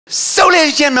So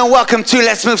ladies and gentlemen, welcome to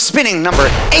Let's Move Spinning number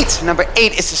 8. Number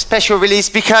 8 is a special release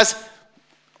because,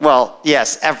 well,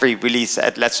 yes, every release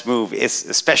at Let's Move is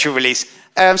a special release.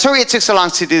 Sorry it took so long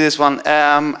to do this one.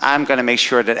 I'm going to make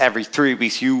sure that every 3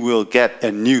 weeks you will get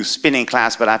a new spinning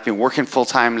class, but I've been working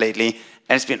full-time lately,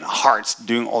 and it's been hard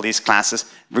doing all these classes,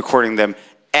 recording them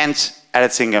and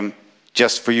editing them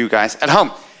just for you guys at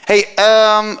home. Hey,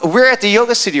 we're at the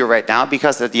yoga studio right now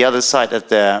because at the other side of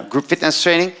the group fitness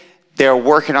training, they're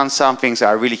working on some things, so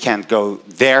I really can't go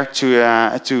there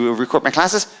to record my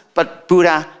classes. But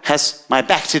Buddha has my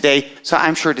back today, so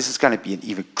I'm sure this is going to be an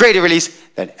even greater release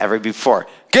than ever before.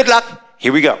 Good luck.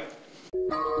 Here we go.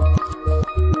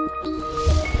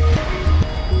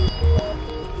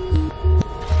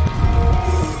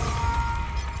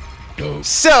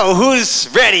 So, who's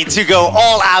ready to go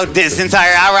all out this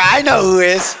entire hour? I know who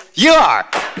is. You are.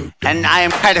 And I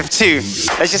am kind of too.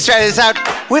 Let's just try this out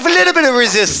with a little bit of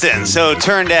resistance. So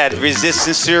turn that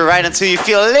resistance to your right until you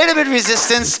feel a little bit of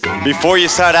resistance before you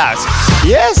start out.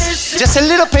 Yes, just a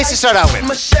little pace to start out with.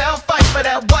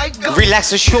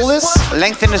 Relax the shoulders,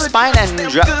 lengthen the spine, and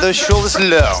drop those shoulders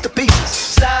low.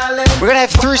 We're gonna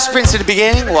have 3 sprints at the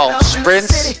beginning. Well,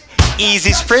 sprints.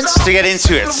 Easy sprints to get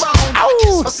into it.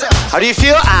 Ow! How do you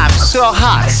feel? I'm so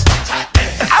hot.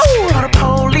 Ow!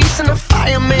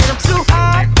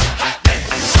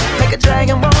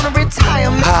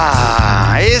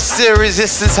 Is the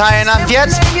resistance high enough yet?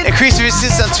 Increase the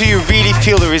resistance until you really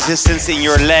feel the resistance in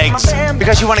your legs,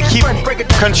 because you want to keep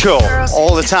control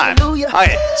all the time.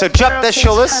 Alright, so drop the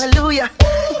shoulders.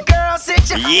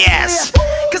 Yes!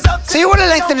 So you want to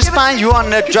lengthen the spine, you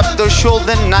want to drop those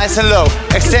shoulders nice and low.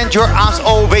 Extend your arms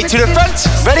all the way to the front.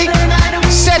 Ready?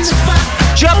 Set!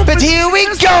 Drop it, here we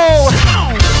go!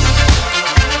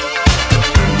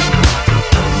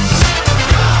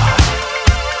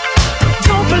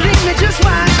 Don't believe me, just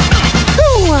watch.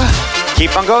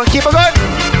 Keep on going, keep on going.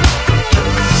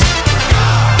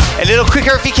 A little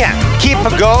quicker if you can. Keep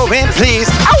on going, please.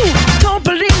 Ow! Don't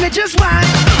believe me, just watch.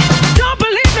 Don't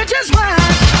believe me, just watch.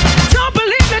 Don't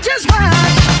believe me, just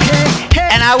watch.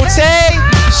 And I would say,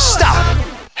 stop.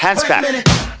 Hands back.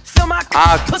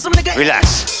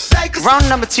 Relax. Round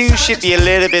number 2 should be a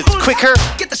little bit quicker,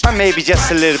 or maybe just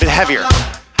a little bit heavier.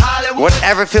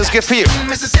 Whatever feels good for you.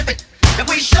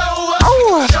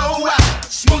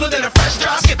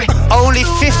 Only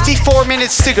 54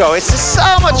 minutes to go. It's a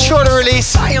somewhat shorter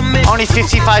release. Only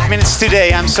 55 minutes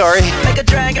today, I'm sorry.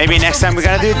 Maybe next time we're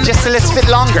gonna do it just a little bit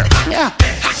longer. Yeah.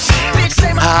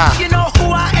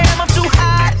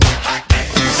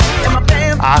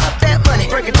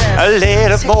 A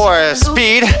little more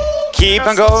speed. Keep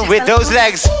on going with those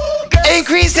legs.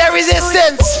 Increase that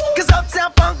resistance.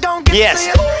 Yes.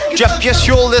 Drop your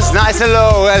shoulders nice and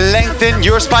low and lengthen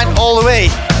your spine all the way.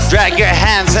 Drag your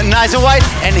hands nice and wide,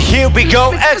 and here we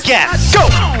go again. Go!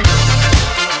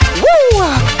 Woo!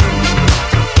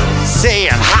 Saying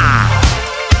ha!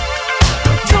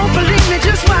 Don't believe me,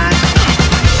 just watch.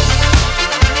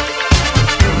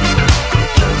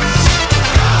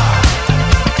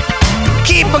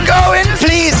 Keep on going,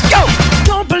 please, go!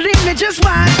 Don't believe me, just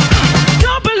watch.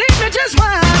 Don't believe me, just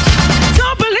watch.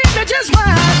 Don't believe me, just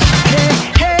watch. Hey,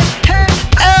 hey, hey.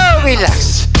 Oh,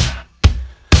 relax.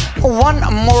 1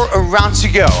 more round to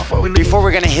go before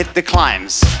we're gonna hit the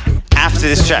climbs after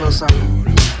this track.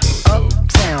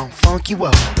 Uptown, funk you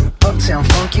up. Uptown,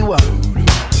 funk you up.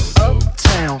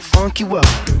 Uptown, funk you up.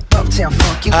 Uptown,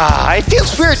 funk you up. It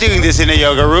feels weird doing this in a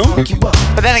yoga room,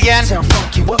 but then again,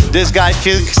 this guy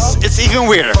feels it's even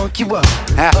weirder.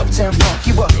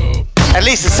 At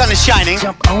least the sun is shining.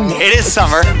 It is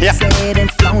summer. Yeah.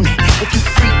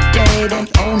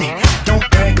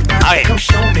 Okay.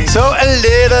 So a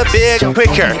little bit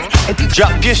quicker.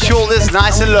 Drop your shoulders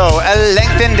nice and low and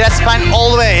lengthen that spine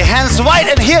all the way. Hands wide,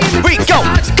 and here we go.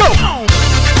 Go.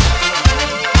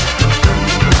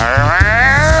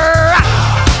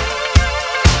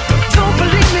 Don't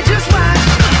believe me, just watch.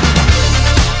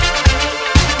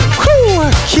 Whew.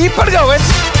 Keep on going.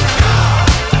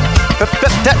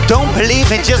 Don't believe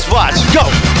me, just watch. Go,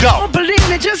 go. Don't believe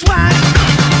me, just watch.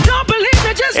 Don't believe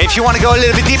me, just watch. If you want to go a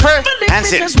little bit deeper,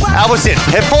 hands in, elbows in,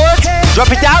 head forward, drop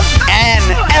it down, and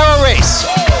arrow race.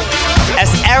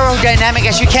 As aerodynamic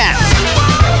as you can.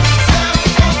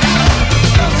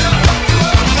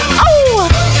 Oh!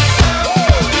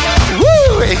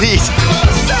 Woo! Indeed.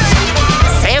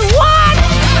 Say what?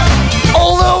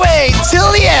 All the way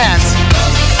till the end.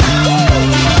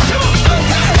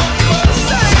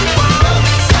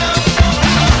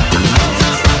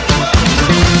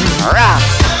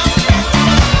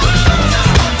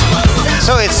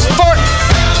 So it's 4,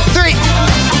 3,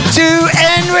 2,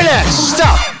 and relax.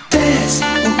 Stop.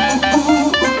 Dance.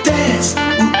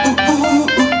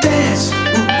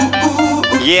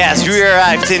 Yes, we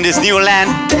arrived in this new land.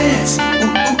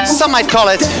 Some might call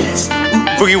it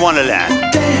Boogie Wonderland.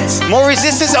 More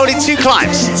resistance, only 2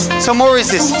 climbs. So more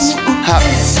resistance.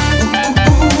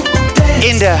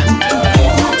 In the...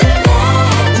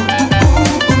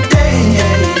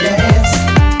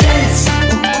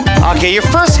 Okay, your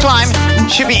first climb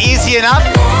should be easy enough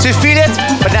to feel it,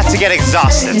 but not to get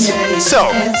exhausted. So,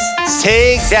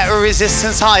 take that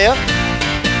resistance higher.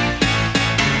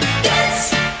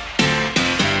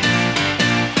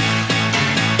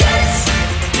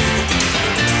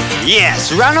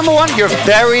 Yes, round number 1, your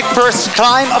very first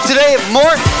climb of today.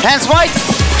 More, hands wide,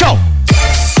 go!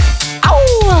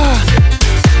 Ow!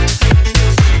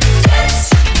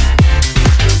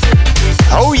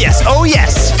 Oh yes, oh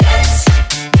yes!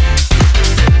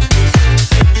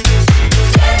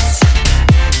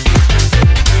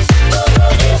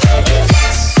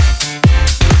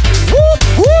 Whoop,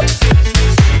 whoop.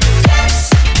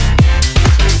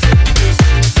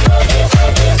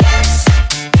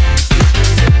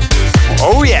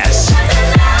 Oh yes!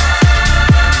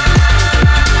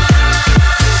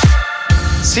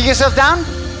 Sit yourself down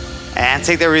and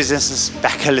take the resistance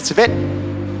back a little bit.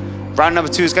 Round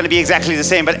number 2 is going to be exactly the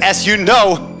same, but as you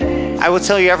know, I will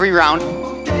tell you every round,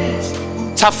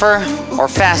 tougher or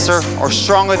faster or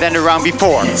stronger than the round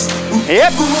before.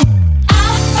 Yep.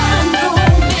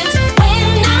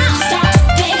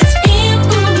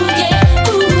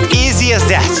 Easy as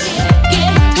that.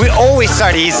 We always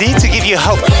start easy to give you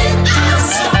hope.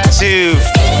 To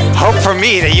hope for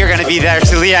me that you're going to be there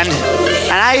till the end.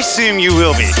 And I assume you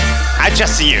will be. I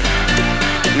trust in you.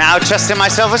 Now trust in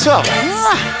myself as well.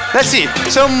 Let's see.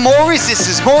 So more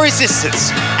resistance, more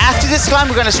resistance. After this climb,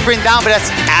 we're going to sprint down, but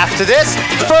that's after this.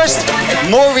 First,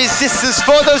 more resistance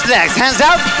for those legs. Hands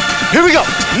out. Here we go.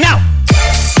 Now.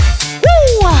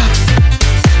 Woo!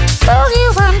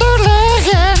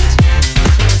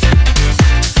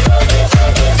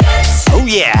 Oh,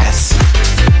 yes.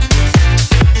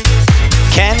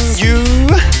 Can you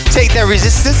take that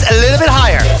resistance a little bit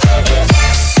higher?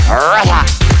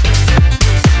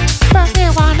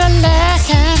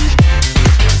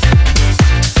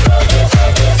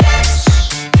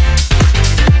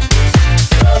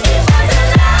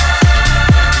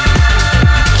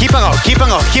 Keep on going, keep on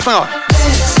going, keep on going.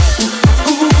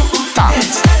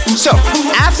 So,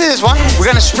 after this one, we're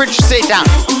gonna sprint straight down.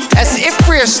 As if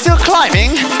we are still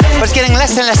climbing, but it's getting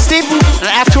less and less steep. And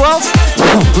after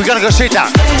 12, we're gonna go straight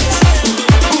down.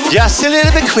 Just a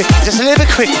little bit quick, just a little bit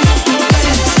quick.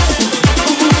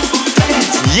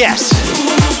 Yes,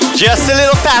 just a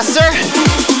little faster.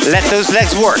 Let those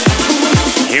legs work.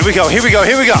 Here we go, here we go,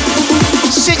 here we go.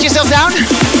 Sit yourself down.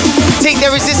 Take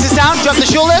the resistance down, drop the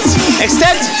shoulders,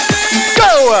 extend,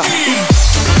 go!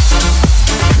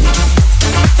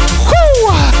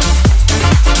 Woo!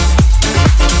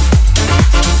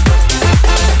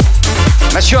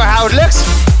 Not sure how it looks,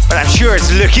 but I'm sure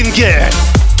it's looking good.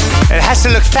 It has to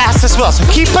look fast as well, so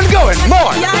keep on going,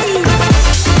 more!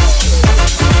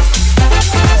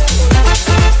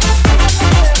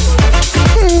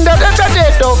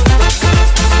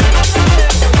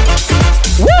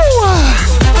 Woo!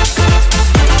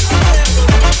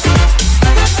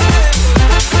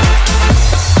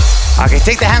 Okay,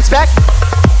 take the hands back.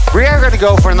 We are going to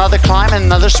go for another climb and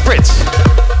another sprint.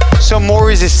 So more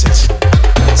resistance.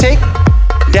 Take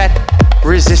that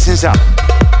resistance up.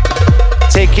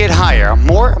 Take it higher.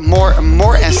 More, more,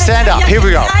 more, and stand up. Here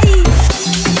we go.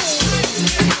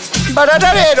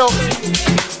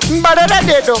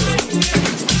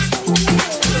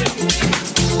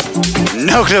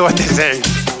 No clue what they're saying.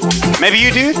 Maybe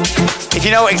you do. If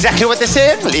you know exactly what they're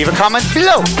saying, leave a comment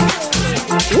below.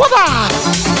 Whoopah!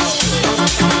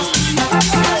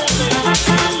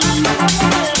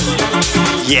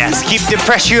 Yes, keep the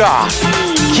pressure on.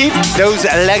 Keep those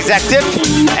legs active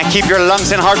and keep your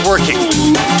lungs and heart working.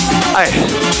 Alright,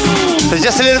 so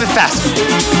just a little bit faster.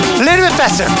 A little bit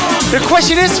faster. The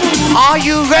question is, are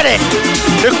you ready?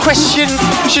 The question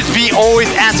should be always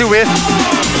answered with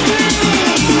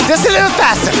just a little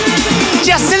faster.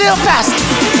 Just a little faster.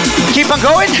 Keep on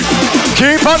going.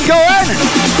 Keep on going.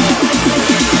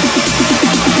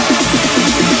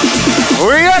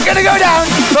 We are gonna go down,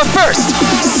 but first,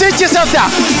 sit yourself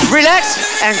down, relax,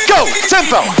 and go,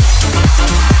 tempo.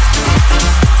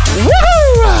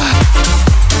 Woohoo!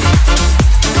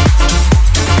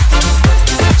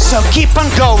 So keep on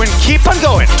going,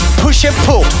 push and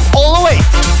pull, all the way.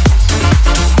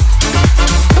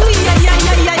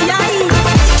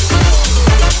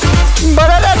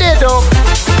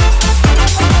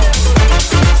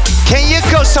 Can you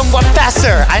go somewhat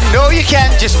faster? I know you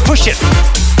can, just push it.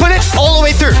 Put it all the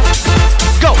way through.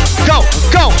 Go, go,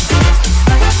 go.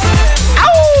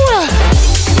 Ow!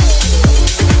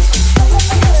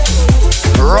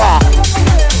 Raw.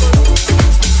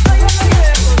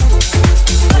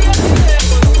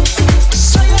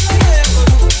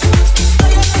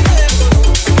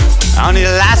 Only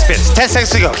the last bit. 10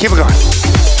 seconds to go. Keep it going.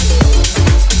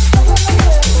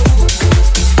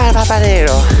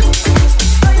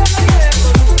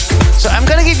 So I'm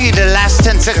gonna give you the last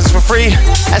 10 seconds for free,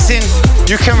 as in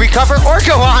you can recover or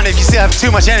go on if you still have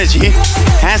too much energy.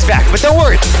 Hands back, but don't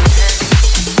worry.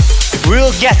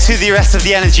 We'll get to the rest of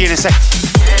the energy in a second.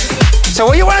 So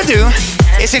what you wanna do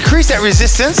is increase that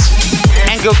resistance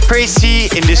and go crazy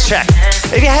in this track.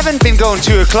 If you haven't been going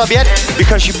to a club yet,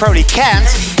 because you probably can't,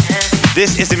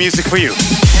 this is the music for you.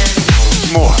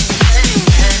 More.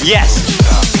 Yes.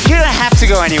 You don't have to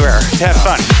go anywhere to have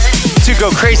fun, to go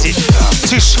crazy,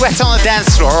 to sweat on the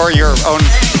dance floor or your own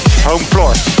home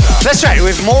floor. Let's try it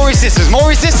with more resistance. More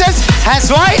resistance.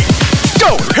 Hands wide.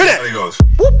 Go. Hit it.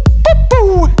 Whoop, whoop,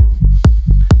 whoop.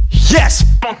 Yes.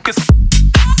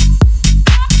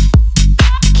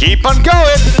 Keep on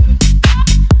going.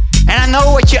 And I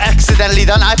know what you accidentally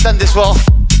done. I've done this well.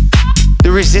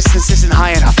 The resistance isn't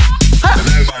high enough.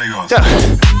 So,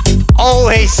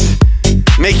 always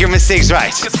make your mistakes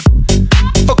right.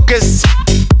 Focus.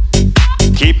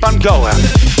 Keep on going.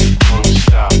 Don't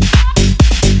stop.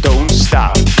 Don't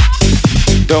stop.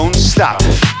 Don't stop.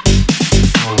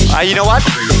 You know what?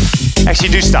 Actually,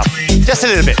 do stop. Just a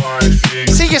little bit.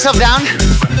 Sink yourself down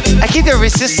and keep the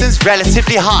resistance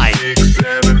relatively high. 2,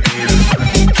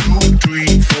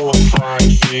 3, 4, 5,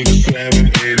 6, 7,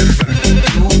 8,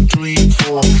 2, 3,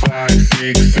 4, 5,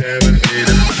 6, 7,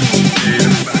 8.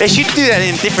 They should do that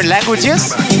in different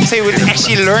languages, so you would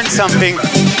actually learn something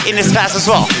in this class as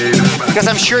well. Because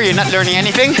I'm sure you're not learning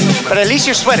anything, but at least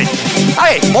you're sweating.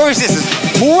 Okay, more resistance.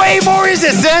 Way more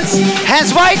resistance.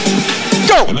 Hands wide.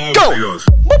 Go, go.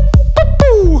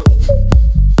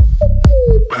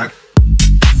 Back.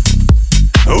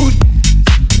 Oh.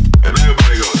 And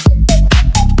everybody goes.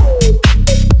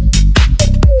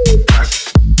 Back.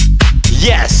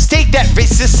 Yes, take that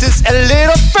resistance a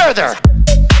little further.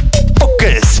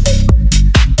 Focus.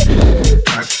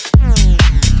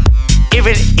 If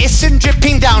it isn't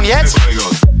dripping down yet,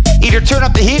 either turn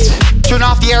up the heat, turn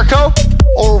off the airco,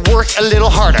 or work a little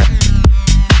harder.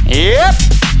 Yep.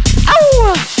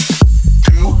 Ow!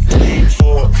 2, 3,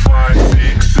 4, 5,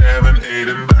 6, 7, 8,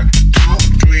 and back. 2,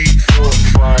 3, 4,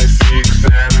 5, 6,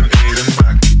 7, 8, and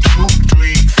back. 2,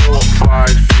 3, 4, 5,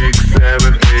 6,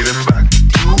 7, 8, and back.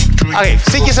 2, 3, okay,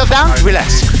 sit yourself down,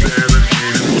 relax. 6, 7,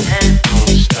 8, and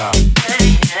don't stop.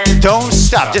 Don't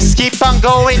stop, just keep on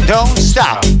going, don't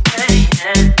stop.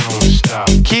 Don't stop.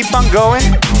 Keep on going.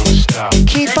 Don't stop.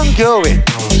 Keep on going.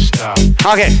 Don't stop.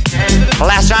 Okay,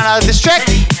 last round out of this track.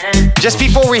 Just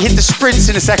before we hit the sprints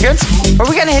in a second, but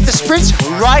we're gonna hit the sprints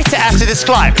right after this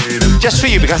climb. Just for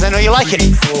you, because I know you like it.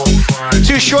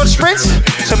 2 short sprints,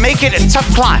 so make it a tough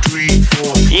climb.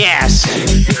 Yes.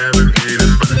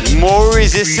 More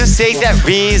resistance, take that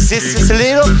resistance a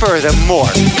little further, more.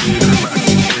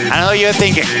 I know you're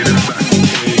thinking,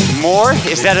 more,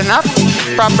 is that enough?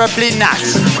 Probably not.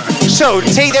 So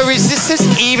take the resistance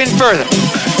even further.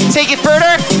 Take it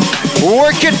further.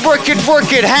 Work it, work it,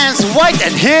 work it. Hands wide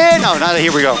and here. No, not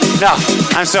here we go. No,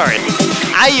 I'm sorry.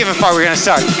 I even thought we were gonna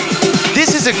start.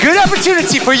 This is a good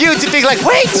opportunity for you to think like,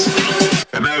 wait.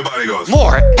 And everybody goes.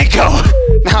 More and go.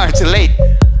 Now it's too late.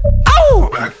 Ow!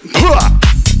 Back.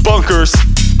 Bunkers.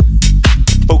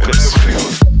 Focus.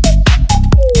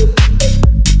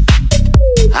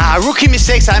 Rookie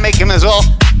mistakes, I make them as well.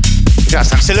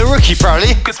 Because I'm still a rookie,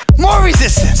 probably. More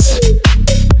resistance.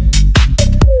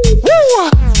 Woo!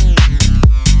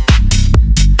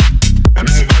 And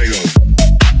everybody goes.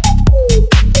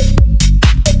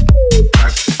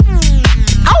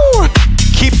 Ow!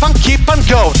 Keep on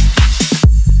going.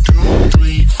 2,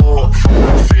 3, 4,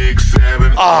 5, 6,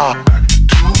 7.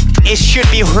 It should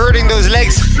be hurting those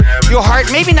legs. Your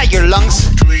heart, maybe not your lungs,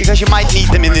 because you might need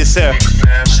them in this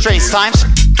strange times.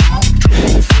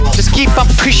 Just keep on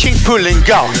pushing, pulling,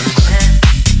 go.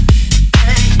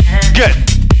 Good.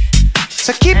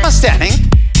 So keep on standing.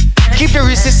 Keep the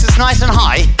resistance nice and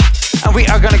high. And we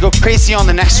are gonna go crazy on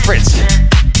the next sprint.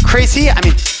 Crazy? I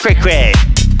mean, quick.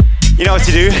 You know what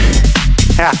to do?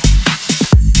 Yeah.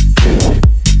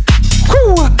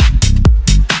 Woo.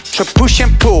 So push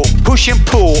and pull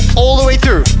all the way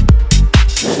through.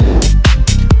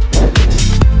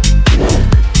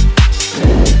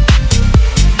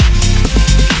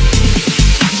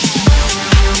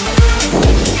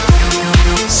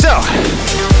 So,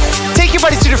 take your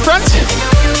body to the front.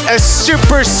 A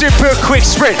super super quick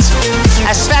sprint.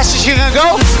 As fast as you can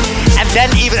go, and then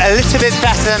even a little bit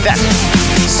faster than that.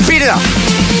 Speed it up.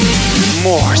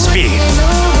 More speed.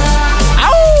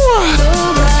 Ow!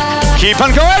 Keep on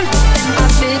going.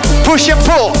 Push and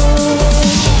pull.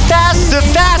 Faster,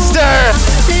 faster.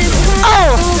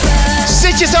 Oh!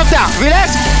 Sit yourself down.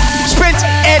 Relax. Sprint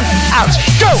in, out.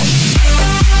 Go!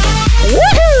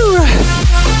 Woohoo!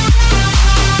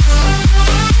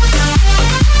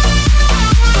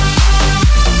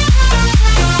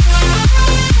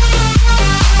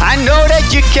 I know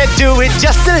that you can do it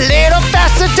just a little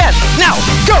faster then. Now,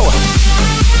 go!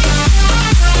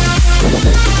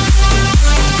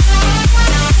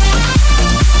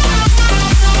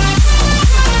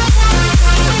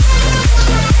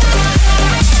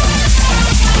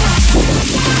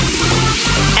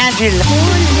 And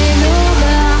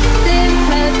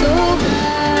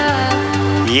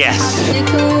yes.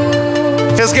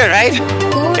 Feels good, right?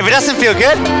 If it doesn't feel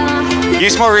good,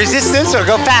 use more resistance or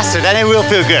go faster, then it will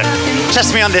feel good.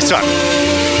 Trust me on this one.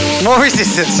 More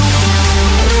resistance.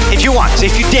 If you want,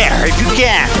 if you dare, if you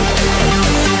can.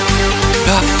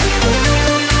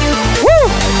 Woo!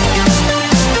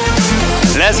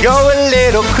 Let's go a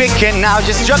little quicker now.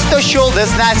 Just drop those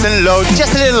shoulders nice and low.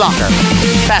 Just a little longer.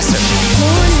 Faster.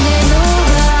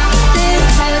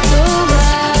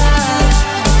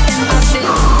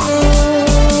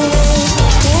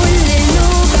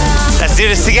 Let's do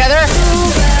this together.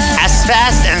 As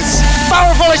fast and as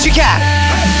powerful as you can.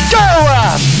 Go!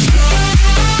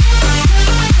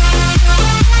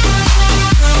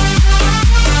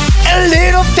 A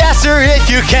little faster if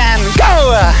you can.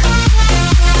 Go!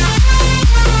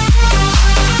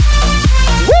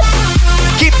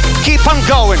 Keep on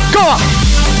going. Go on.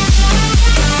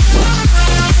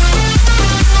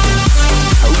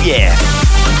 Oh yeah.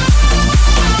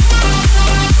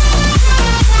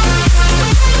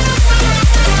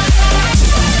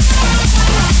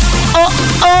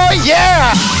 Oh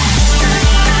yeah.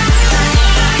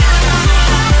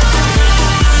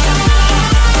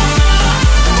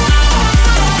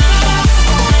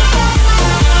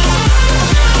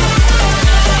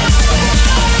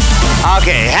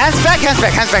 Okay, hands back, hands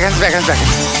back, hands back, hands back, hands back.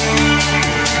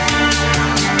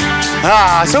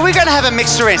 So we're gonna have a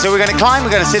mixed terrain. So we're gonna climb,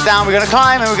 we're gonna sit down, we're gonna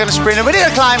climb, and we're gonna sprint, and we're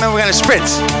gonna climb, and we're gonna sprint.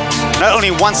 Not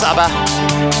only once abba,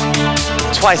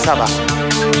 twice abba.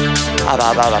 Abba,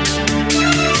 abba, abba.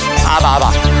 Abba,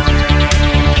 abba.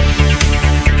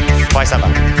 Twice abba.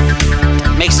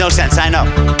 Makes no sense, I know.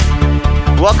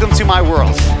 Welcome to my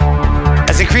world.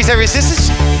 Let's increase our resistance.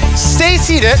 Stay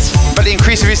seated, but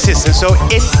increase the resistance. So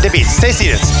hit the beat. Stay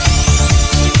seated.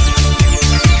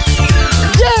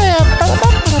 Yeah.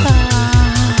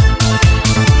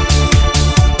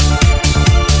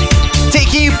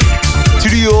 Taking you to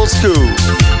the old school.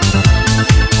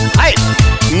 Alright.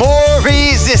 More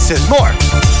resistance. More.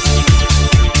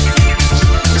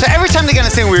 So every time they're gonna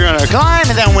sing, we're gonna climb,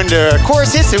 and then when the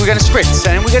chorus hits, we're gonna sprint,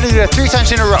 and we're gonna do that 3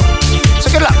 times in a row. So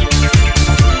good luck.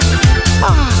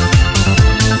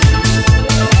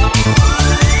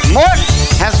 More.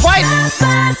 Hands wide.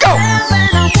 Go.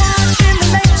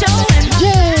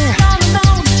 Yeah.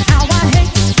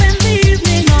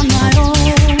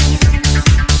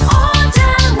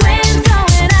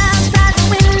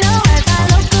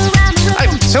 Right,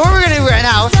 so what we're gonna do right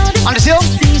now on the hill,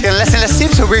 it's gonna less and less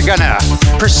steep, so we're gonna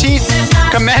proceed,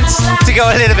 commence to go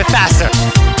a little bit faster.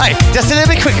 Alright, just a little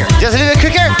bit quicker, just a little bit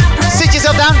quicker. Sit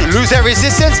yourself down, lose that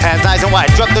resistance, hands nice and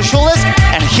wide, drop those shoulders,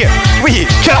 and here we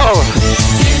go.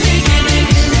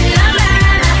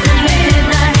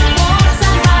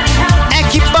 And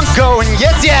keep on going,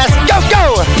 yes, yes, go,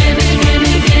 go.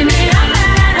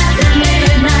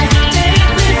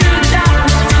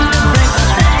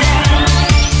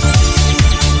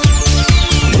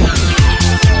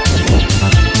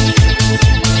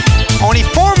 Only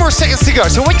 4 more seconds to go.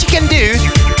 So what you can do,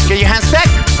 get your hands back,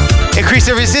 increase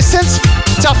the resistance,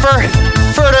 tougher,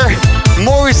 further,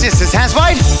 more resistance. Hands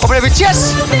wide, open up your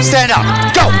chest, stand up,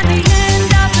 go.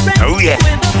 Oh yeah.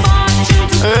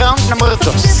 Round number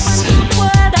 2.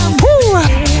 Woo.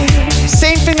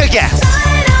 Same thing again.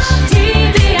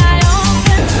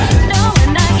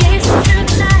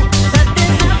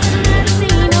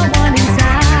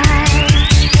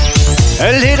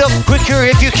 A little quicker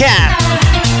if you can.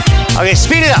 Okay,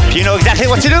 speed it up. You know exactly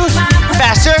what to do.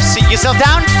 Faster, sit yourself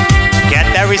down. Get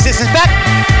that resistance back.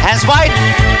 Hands wide.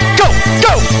 Go,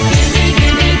 go.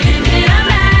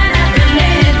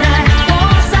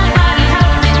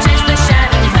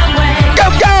 Go,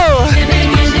 go.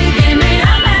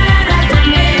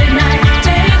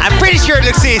 I'm pretty sure it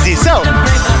looks easy. So,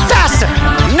 faster.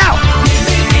 Now.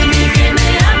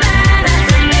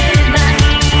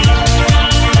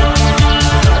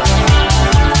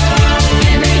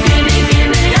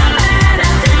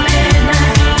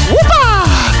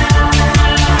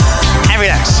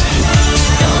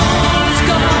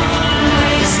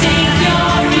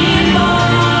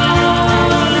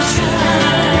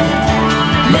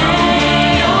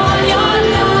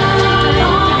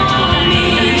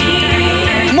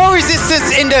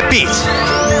 beat.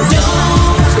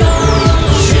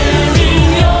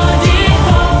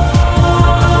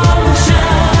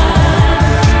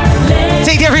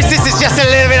 Take the resistance just a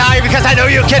little bit higher because I know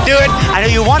you can do it. I know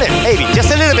you want it, maybe just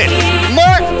a little bit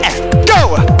more, and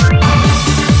go.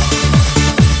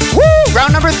 Woo!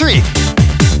 Round number 3.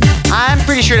 I'm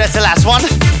pretty sure that's the last one.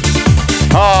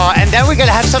 Oh, and then we're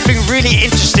gonna have something really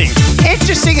interesting.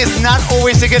 Interesting is not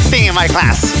always a good thing in my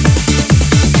class.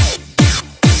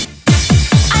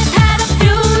 I've had a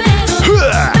few little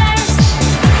affairs.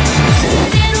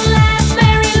 Didn't last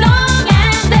very long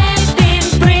and they've been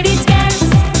pretty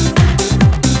scarce.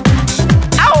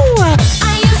 Ow!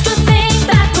 I used to think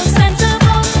that was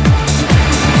sensible.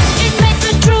 It makes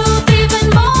the truth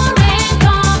even more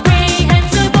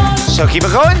incomprehensible. So keep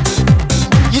it going.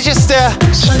 You just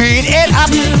speed it up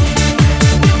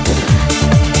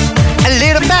a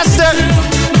little faster.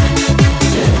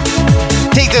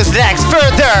 Take those legs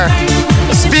further.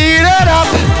 Speed it up.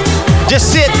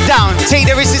 Just sit down. Take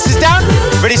the resistance down.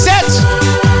 Ready, set.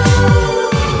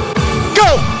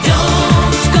 Go.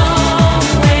 Don't go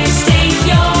wasting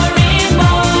your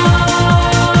emotion.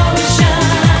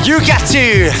 You got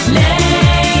to.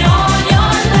 Lay all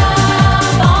your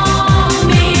love on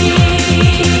me.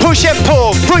 Push and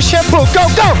pull. Push and pull. Go,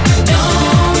 go.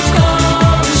 Don't go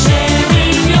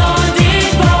sharing your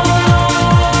devotion.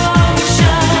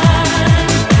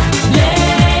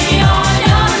 Lay all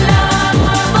your love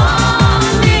on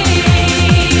me.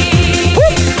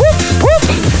 Whoop, whoop, whoop.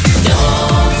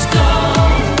 Don't go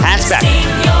Hands back.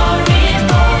 wasting your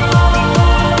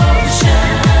emotion.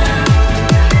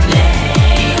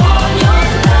 Lay all your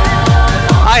love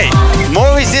on Alright,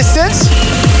 more resistance.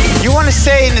 You want to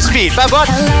stay in the speed, but what?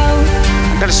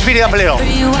 I'm gonna speed it up a little. Where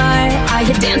you are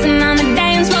you dancing on the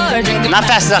dance floor? Drinking Not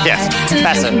fast enough yet.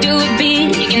 Faster. Do it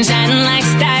big and shining like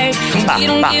stars. We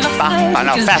don't give a fuck.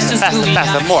 No, faster, faster,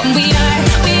 faster, more. We are.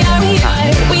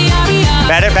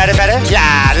 Better, better, better.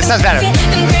 Yeah, this sounds better.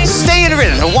 Stay in the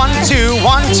rhythm. 1, 2,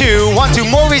 1, 2, 1, 2.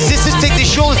 More resistance. Take the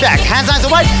shoulders back. Hands on the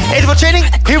right. Interval training.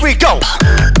 Here we go.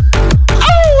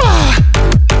 Oh!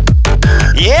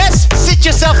 Yes. Sit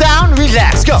yourself down.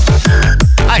 Relax. Go.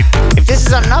 Alright. If this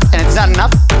is not enough and it's not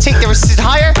enough, take the resistance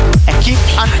higher and keep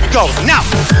on going. Now.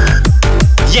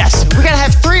 Yes. We're gonna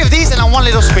have 3 of these and then 1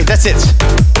 little sprint. That's it.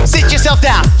 Sit yourself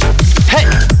down. Hey.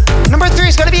 Number 3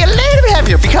 is gonna be a little bit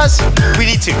heavier because we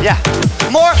need to. Yeah.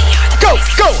 More. Go.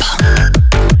 Go.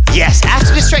 Yes.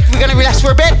 After this stretch, we're gonna relax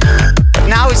for a bit. But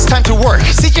now it's time to work.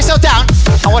 Sit yourself down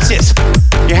and watch this.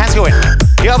 Your hands go in.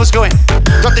 Your elbows go in.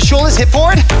 Drop the shoulders. Hip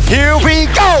forward. Here we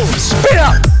go. Spin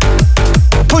up.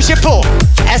 Push and pull.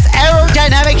 As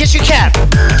aerodynamic as you can.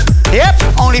 Yep.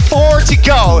 Only 4 to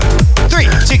go. 3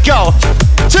 to go.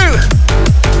 2.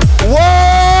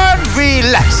 1.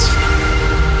 Relax.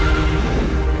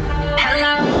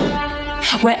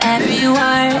 Wherever you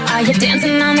are you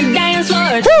dancing on the dance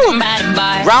floor?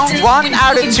 Round 1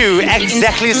 out of 2.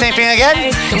 Exactly the same thing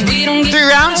again. 3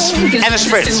 rounds and a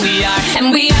sprint.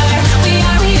 And we are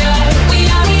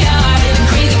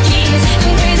crazy kids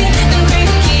and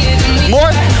crazy kids.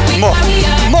 More, more,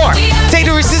 more. Take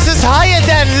the resistance higher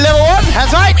than level 1.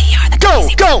 Hands right. Go,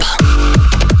 go.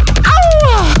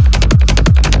 Ow!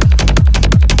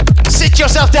 Sit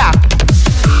yourself down.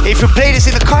 If you play this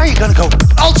in the car, you're gonna go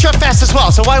ultra fast as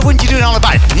well. So why wouldn't you do it on the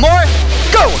bike? More,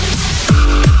 go.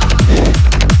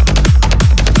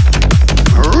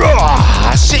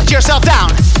 Sit yourself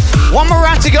down. 1 more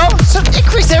round to go. So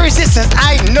increase the resistance.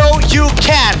 I know you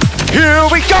can. Here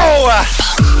we go.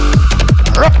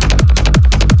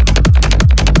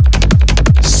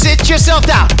 Sit yourself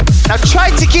down. Now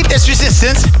try to keep this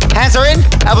resistance. Hands are in,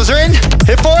 elbows are in,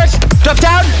 hip forward, drop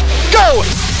down, go.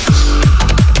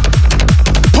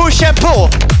 Push and pull.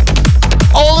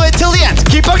 All the way till the end.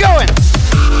 Keep on going.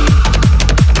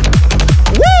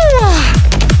 Woo!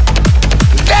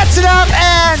 That's enough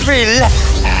and relax.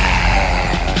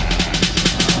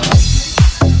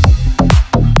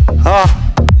 Oh.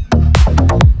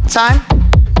 Time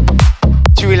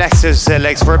to relax those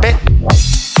legs for a bit.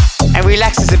 And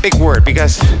relax is a big word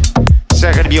because it's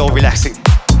not going to be all relaxing.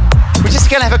 We're just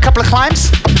going to have a couple of climbs.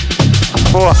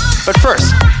 But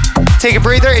first, take a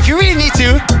breather. If you really need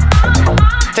to,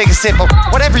 take a sip of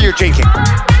whatever you're drinking.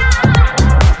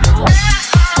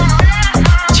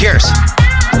 Cheers.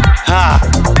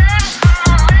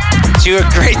 To a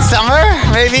great summer,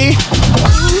 maybe.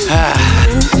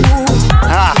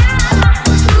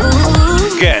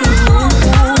 Good.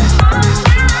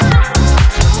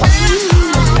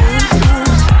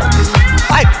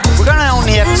 We're gonna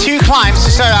only have 2 climbs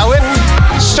to start out with.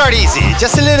 start easy.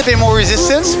 Just a little bit more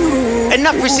resistance.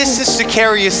 Enough resistance to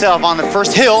carry yourself on the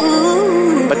first hill,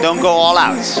 but don't go all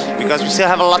out because we still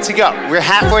have a lot to go. We're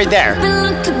halfway there. Been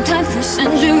locked up tight for a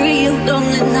century of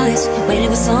lonely nights,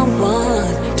 waiting for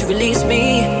someone to release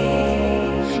me.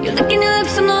 You're licking your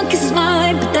lips and all kisses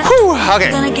mine, but that's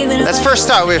Okay, let's first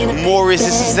start with more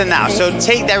resistance than now. So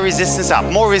take that resistance up,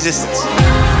 more resistance.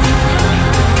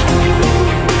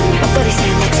 My buddy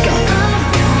said, let's go.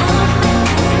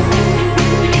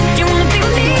 If you wanna be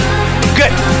with me,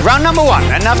 Good. Round number one.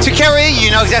 Enough to carry. You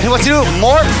know exactly what to do.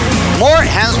 More.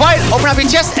 Hands wide. Open up your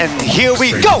chest, and here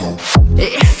we go.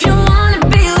 if you wanna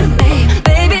be with me,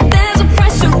 baby, there's a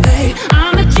price to pay.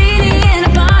 I'm a genie in a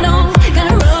bottle,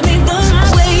 gonna rub me the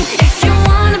right way. If you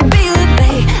wanna be with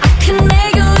me, I can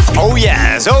make you lose. Oh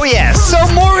yes. So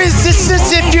more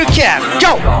resistance if you can.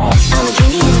 Go. I'm a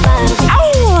genie in a bottle. Ow.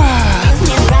 Rub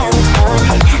me right with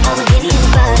honey. I'm a genie in a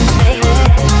bottle, baby.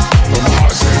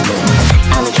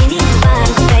 I'm a genie in a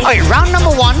bottle, baby. Okay, round number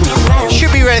one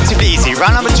should be relatively easy.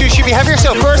 Round number two should be heavier.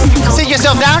 So first, sit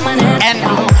yourself down and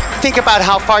think about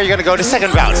how far you're gonna go the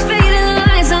second round. Fading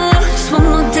lights on, just one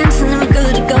more dance and then we're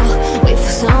good to go. Wait for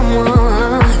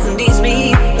someone who needs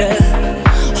me,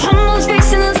 yeah. Almost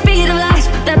racing the speed of light,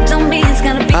 but that don't mean it's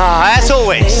gonna be. As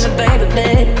always,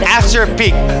 Baby. after a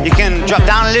peak, you can drop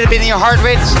down a little bit in your heart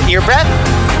rate, your breath,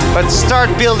 but start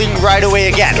building right away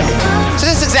again. So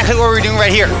this is exactly what we're doing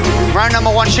right here. Round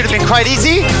number one should have been quite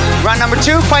easy. Round number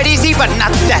two, quite easy, but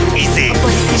not that easy.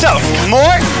 So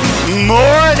more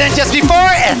than just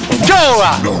before, and go!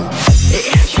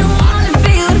 If you wanna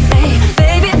be with me,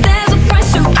 baby, there's a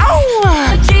price to pay.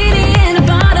 I'm a genie in a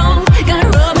bottle, gonna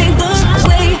rub me the right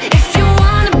way. If you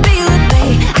wanna be with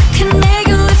me, I can make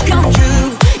your wish come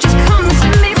true. Just come and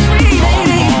set me free,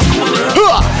 baby.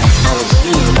 Huh. I'm a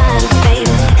genie in a bottle, baby,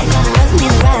 gonna rub me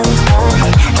the right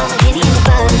way. I'm a genie in a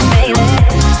bottle, baby.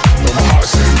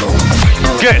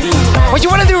 Good. What you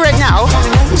want to do right now,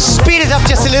 speed it up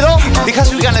just a little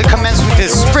because we're going to commence with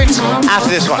this sprint after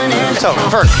this one. So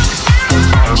first,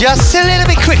 just a little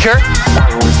bit quicker.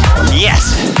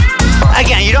 Yes.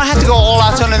 Again, you don't have to go all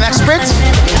out on the next sprint,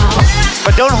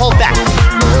 but don't hold back.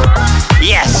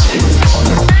 Yes.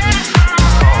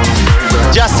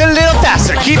 Just a little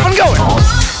faster. Keep on going.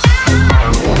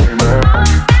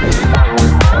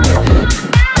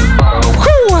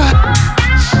 Whew.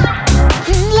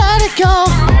 Let it go.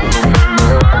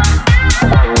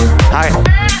 All right.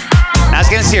 Now it's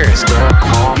getting serious.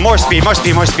 More speed.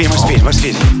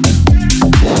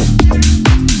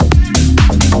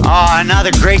 Oh,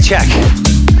 another great check.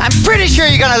 I'm pretty sure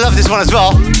you're gonna love this one as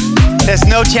well. There's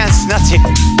no chance not to.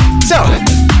 So,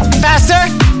 faster.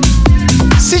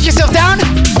 Sit yourself down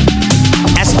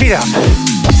and speed up.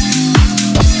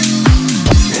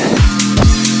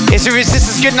 Is the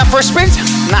resistance good enough for a sprint?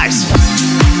 Nice.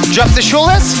 Drop the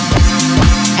shoulders.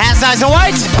 Hands nice and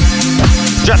wide.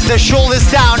 Drop the shoulders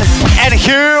down. And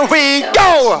here we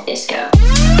go. Disco.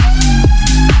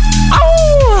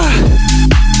 Oh.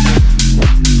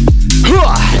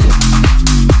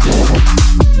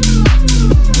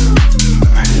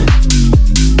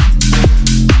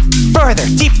 Further,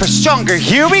 deeper, stronger.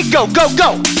 Here we go.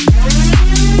 Go.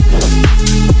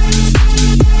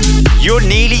 You're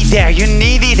nearly there.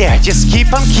 Just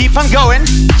keep on going.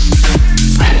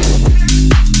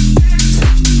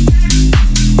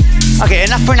 Okay,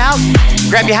 enough for now.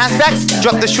 Grab your hands back,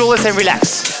 drop the shoulders and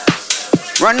relax.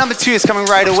 Round number two is coming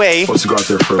right away. Supposed to go out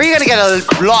there for But you're gonna get a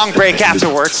long break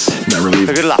afterwards. Never leave.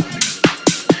 So good luck.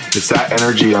 It's that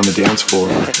energy on the dance floor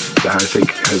that I think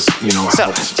has, So,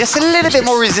 helped. just a little bit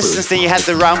more resistance than you had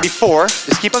the round before.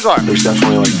 Just keep on going. There's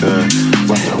definitely like the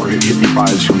leftover hippie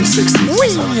vibes from the 60s. and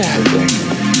 70s, I think.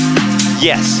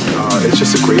 Yes. It's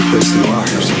just a great place to go out.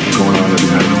 There's something going on every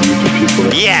night. You meet people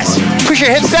that- Yes. Push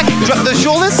your hips back, drop those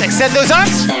shoulders, extend those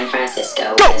arms. San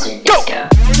Francisco. Go, Wizard go. Disco.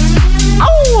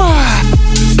 Oh.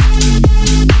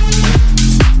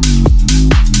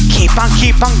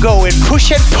 Keep on going.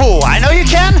 Push and pull. I know you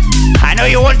can. I know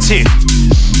you want to.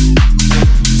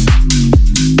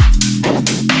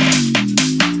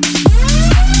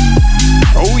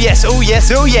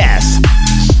 Oh yes.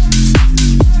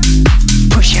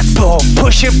 Push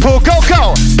and pull.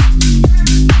 Go.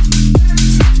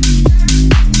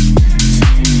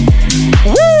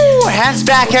 Woo! Hands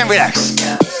back and relax.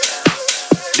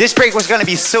 This break was gonna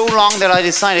be so long that I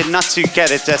decided not to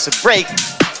get it as a break,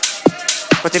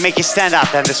 but to make you stand up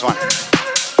than this one.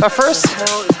 But first,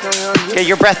 get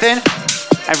your breath in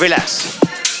and relax.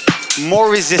 More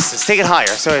resistance, take it higher.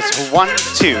 So it's 1,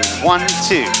 2, 1,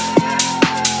 2.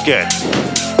 Good.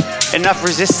 Enough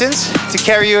resistance to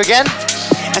carry you again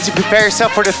and to prepare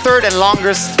yourself for the third and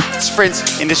longest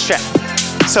sprint in this stretch.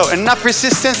 So enough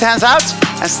resistance, hands out,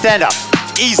 and stand up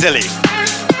easily.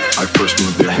 I first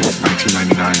moved there in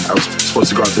 1999. I was supposed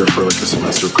to go out there for like a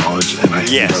semester of college, and I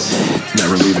ended up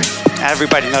never leaving.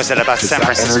 Everybody knows that about San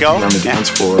Francisco. Energy on the dance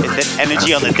floor. It's that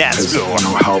energy on the dance floor. You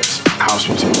know, helps house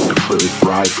music completely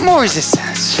thrive. More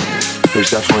resistance. There's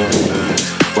definitely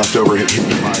leftover hippie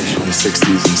vibes from the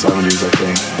 60s and 70s, I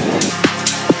think.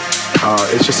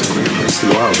 It's just a great place to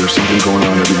go out. There's something going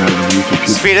on every night of the week.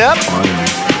 Speed it up.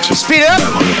 Speed it up.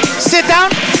 Sit down.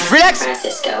 Relax.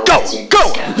 Go.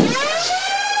 Go.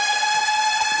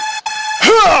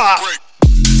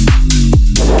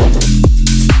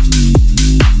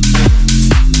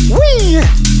 Whee!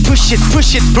 Push it,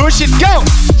 push it, push it, go!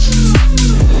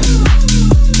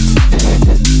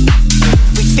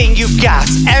 Everything you got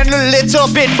and a little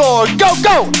bit more, go,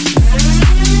 go!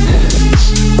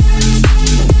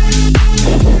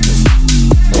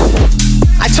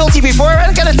 I told you before,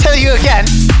 I'm gonna tell you again,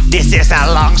 this is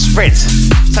a long sprint.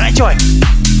 So enjoy.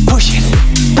 Push it,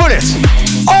 pull it,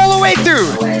 all the way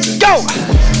through, go!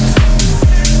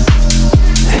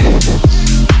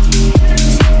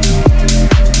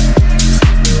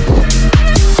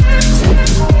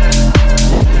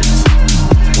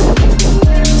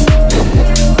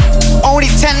 Only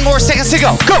 10 more seconds to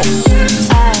go. Go!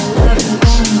 I love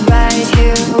you right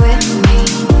here with me.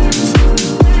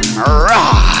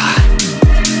 Rah.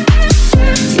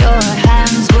 Your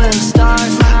hands will start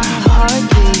my heart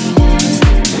beating.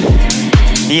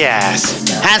 Yes.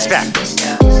 Hands back.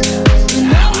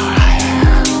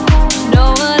 Know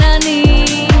what I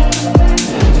need.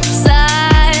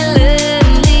 Silently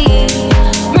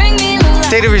bring me life.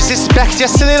 Take the resistance back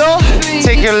just a little.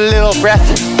 Take your little breath.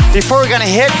 Before we're gonna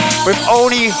hit, we've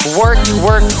only work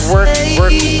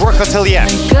until the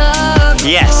end.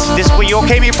 Yes, this is what you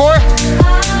came here for?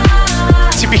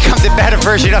 To become the better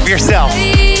version of yourself.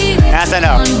 Yes, I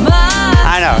know.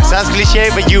 I know, it sounds cliche,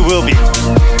 but you will be.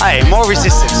 Hey, more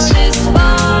resistance.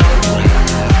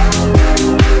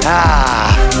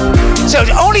 So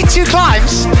only 2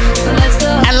 climbs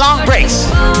and long breaks,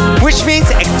 which means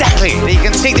exactly that you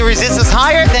can take the resistance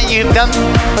higher than you've done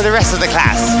for the rest of the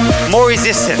class. More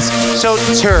resistance. So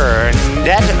turn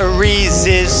that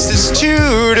resistance to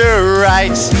the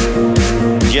right.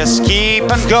 Just keep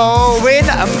on going.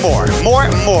 More.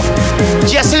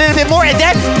 Just a little bit more and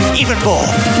then even more.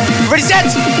 Ready, set?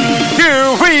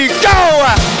 Here we go!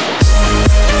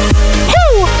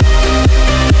 Woo!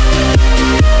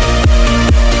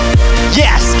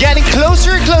 Yes, getting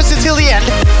closer and closer till the end,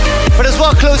 but as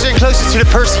well closer and closer to the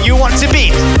person you want to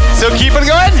be. So keep on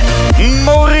going.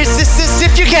 More resistance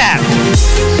if you can.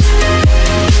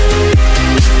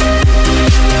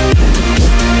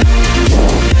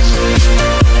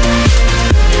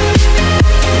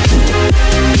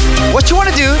 What you want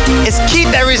to do is keep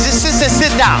that resistance and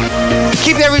sit down.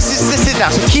 Keep that resistance and sit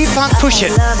down. So keep on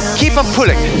pushing. Keep on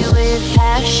pulling.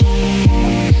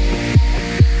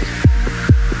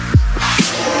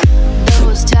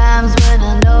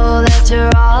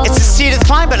 It's a seated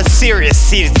climb, but a serious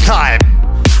seated climb.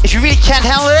 If you really can't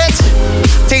handle it,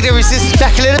 take the resistance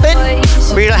back a little bit,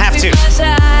 but you don't have to.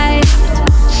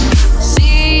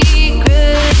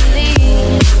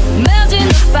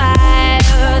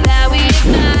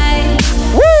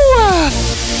 Woo!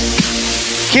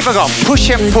 Keep on going. Push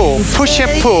and pull, push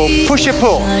and pull, push and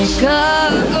pull.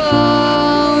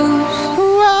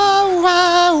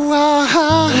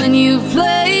 When you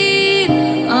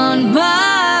play on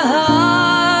my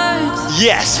heart.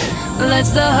 Yes.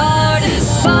 That's the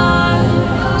hardest part.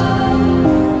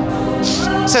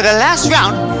 So the last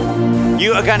round,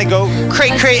 you are gonna go cray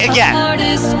again.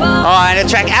 And the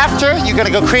track after, you're gonna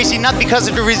go crazy, not because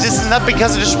of the resistance, not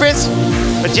because of the sprints,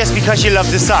 but just because you love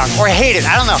the song or hate it.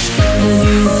 I don't know.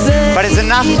 But it's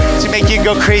enough to make you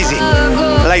go crazy,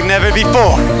 like never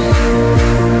before.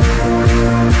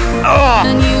 Oh.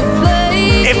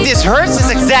 If this hurts, it's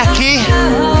exactly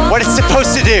what it's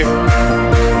supposed to do.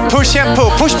 Push and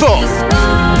pull, push, pull.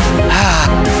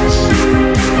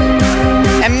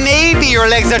 And maybe your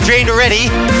legs are drained already.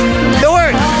 Don't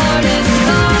worry.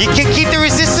 You can keep the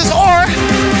resistance or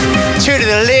turn it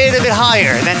a little bit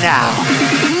higher than now.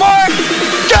 More,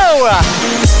 go!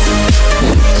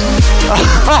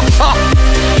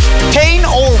 Pain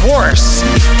or worse.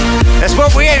 That's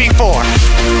what we're aiming for.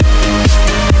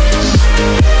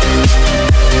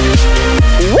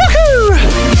 Woohoo!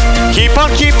 Keep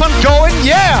on going,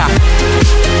 yeah!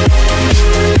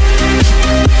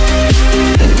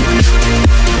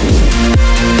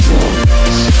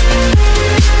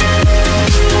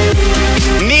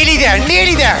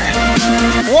 Nearly there.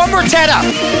 One more 10 up.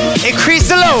 Increase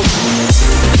the load.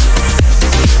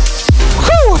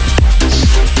 Whew.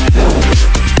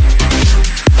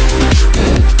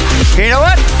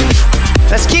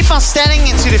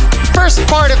 first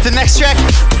part of the next track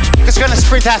is gonna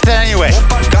sprint after that anyway.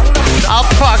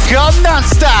 Oppa Gangnam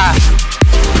Style.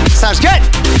 Sounds good.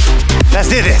 Let's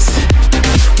do this.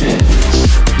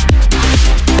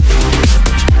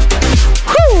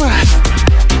 Whew.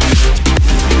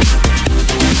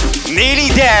 Nearly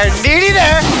there, nearly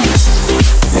there.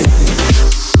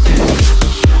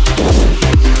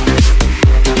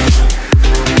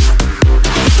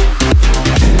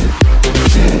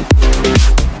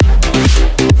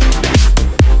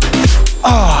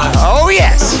 Oh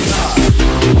yes.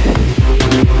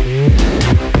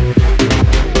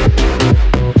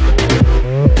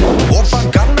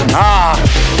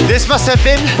 This must have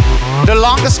been the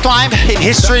longest climb in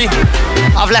history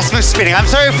of Let's Move Spinning. I'm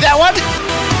sorry for that one.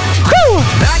 Woo!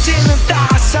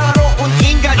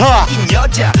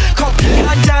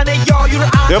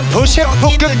 The push and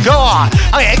pull can go on.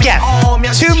 Okay, again,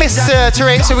 2 missed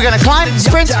terrain, so we're gonna climb,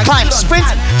 sprint,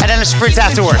 and then a sprint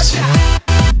afterwards.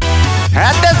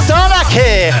 At the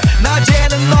Sonake!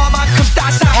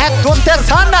 At the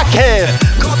Sonake!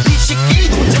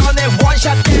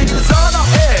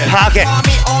 Okay,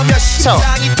 so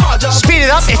speed it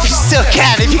up if you still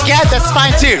can. If you can't, that's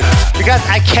fine too, because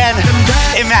I can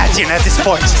imagine at this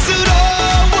point.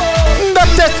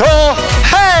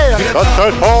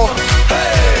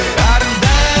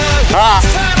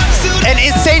 An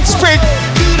insane sprint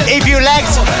if your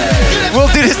legs will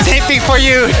do the same thing for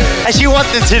you as you want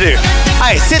them to do.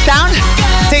 Alright, sit down,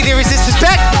 take the resistance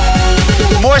back,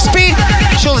 more speed,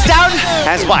 shoulders down,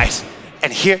 hands wide.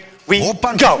 And here we go.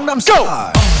 Go!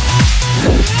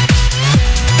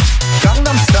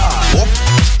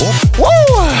 Woo!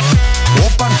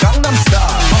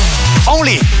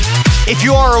 Only if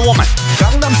you are a woman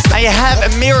and you have a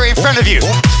mirror in front of you,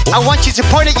 I want you to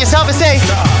point at yourself and say,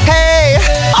 hey,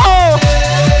 oh!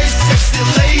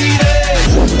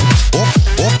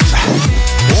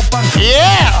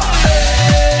 Yeah!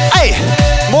 Hey,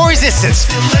 more resistance.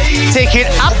 Take it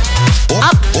up,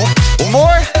 up,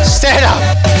 more, stand up.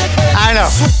 I know.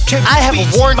 I have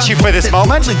warned you for this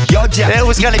moment that it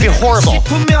was going to be horrible.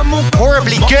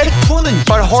 Horribly good,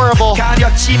 but horrible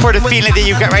for the feeling that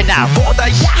you get right now.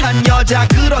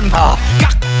 Oh.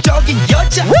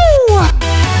 Woo!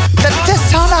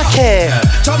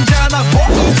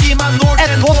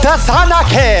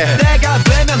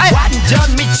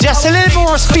 Just a little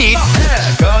more speed.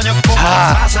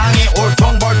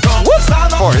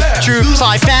 For true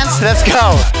Psy fans, let's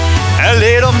go. A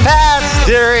little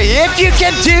faster if you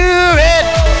can do it.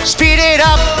 Speed it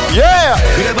up, yeah.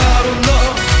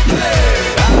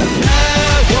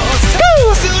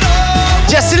 Woo.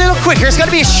 Just a little quicker. It's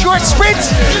gonna be a short sprint,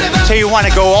 so you want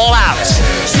to go all out.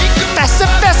 Faster,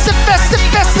 faster, faster,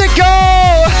 faster,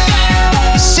 go!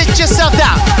 Sit yourself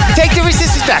down. Take the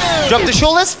resistance back. Drop the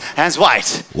shoulders, hands wide.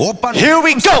 Here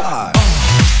we go.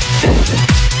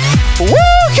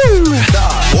 Woohoo!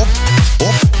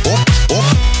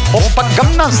 Oppa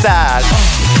Gangnam Style.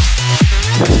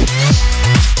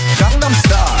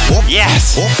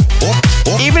 Yes.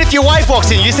 Even if your wife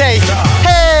walks in, you say,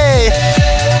 hey,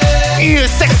 you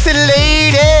sexy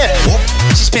lady.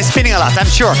 She's been spinning a lot, I'm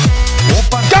sure.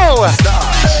 Go!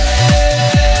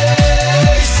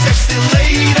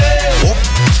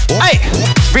 Hey,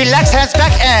 relax, hands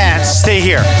back, and stay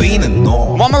here.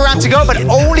 One more round to go, but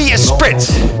only a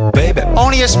sprint.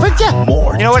 Only a sprint, yeah.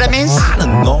 You know what that means?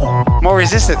 More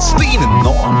resistance.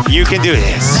 You can do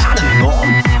this.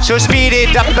 So speed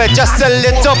it up just a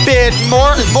little bit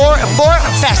more.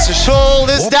 Faster.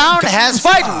 Shoulders down, hands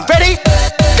wide. Ready?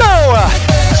 Go!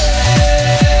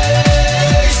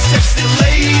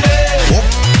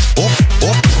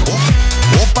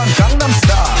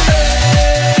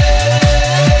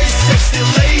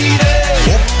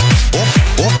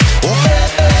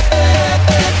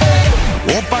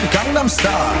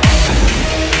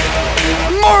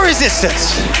 More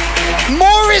resistance!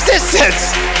 More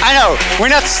resistance! I know, we're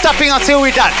not stopping until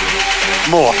we're done.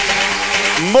 More.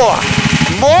 More.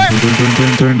 More.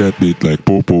 Turn that beat like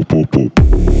pop, pop, pop, pop.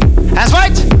 Hands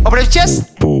wide, open up your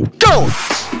chest. Go!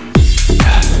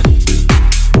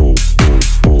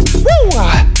 Woo!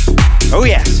 Oh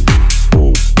yes.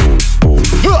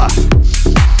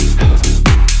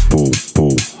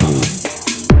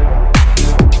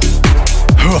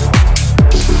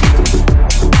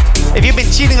 If you've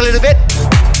been cheating a little bit,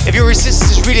 if your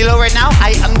resistance is really low right now,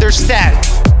 I understand.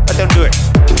 But don't do it.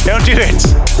 Don't do it.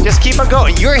 Just keep on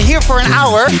going. You're here for an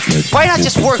hour. Why not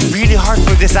just work really hard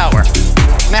for this hour?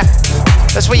 Nah,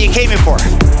 that's what you came here for.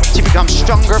 To become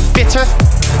stronger, fitter,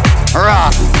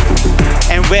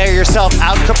 and wear yourself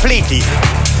out completely.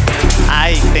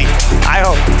 I think. I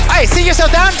hope. All right, sit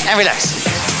yourself down and relax.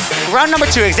 Round number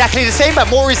 2, exactly the same, but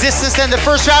more resistance than the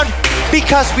first round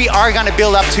because we are gonna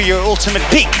build up to your ultimate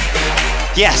peak.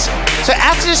 Yes. So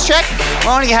after this track, we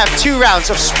only have 2 rounds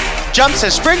of jumps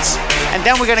and sprints, and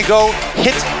then we're gonna go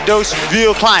hit those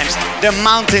real climbs, the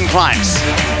mountain climbs.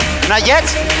 Not yet,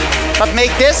 but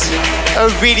make this a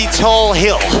really tall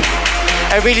hill,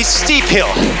 a really steep hill.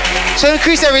 So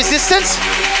increase that resistance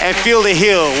and feel the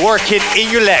hill, work it in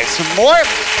your legs. More.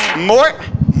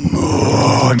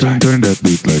 Turn that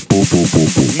beat like boom, boom, boom,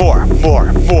 boom. More.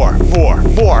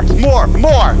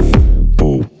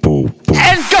 Boom, boom, boom.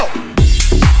 And go.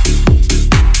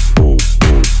 Boom,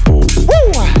 boom, boom.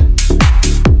 Woo.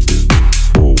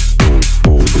 Boom, boom,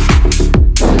 boom.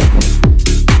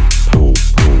 Boom,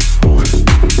 boom, boom.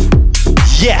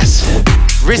 Yes.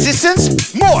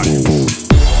 Resistance. More.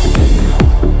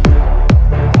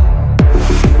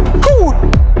 Cool.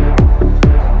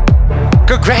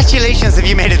 Congratulations if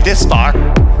you made it this far.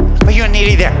 But you're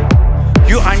nearly there.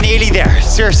 You are nearly there.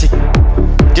 Seriously.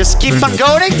 Just keep on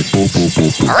going.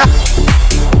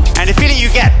 And the feeling you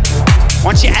get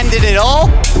once you ended it all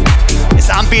is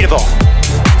unbeatable.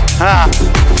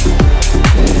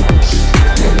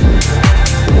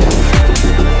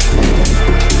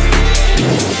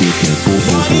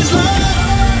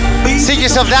 Sit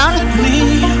yourself down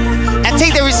and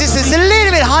take the resistance a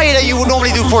little bit higher than you would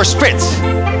normally do for a sprint.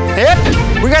 Yep,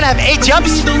 we're gonna have 8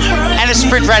 jumps and a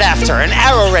sprint right after, an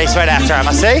arrow race right after, I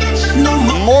must say.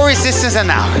 More resistance than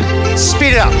now.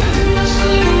 Speed it up.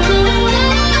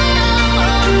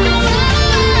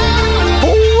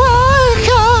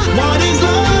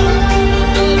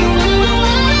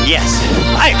 Yes.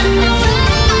 Right.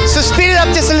 So speed it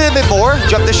up just a little bit more.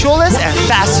 Drop the shoulders and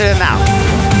faster than now.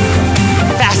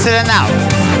 Faster than now.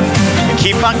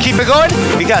 Keep it going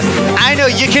because I know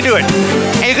you can do it.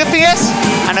 And the good thing is,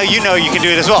 I know you can do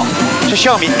it as well. So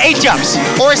show me 8 jumps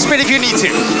or a sprint if you need to.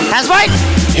 Hands right.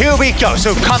 Here we go.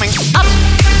 So coming up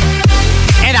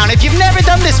and down. If you've never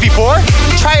done this before,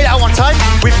 try it out one time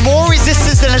with more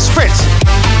resistance than a sprint.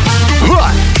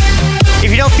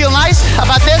 If you don't feel nice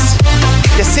about this,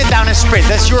 just sit down and sprint.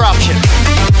 That's your option.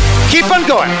 Keep on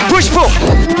going. Push, pull.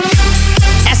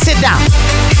 And sit down.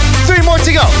 3 more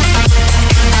to go.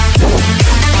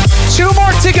 2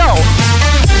 more to go.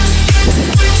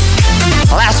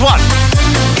 Last one.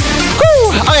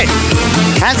 Woo! Okay.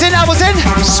 Hands in, elbows in.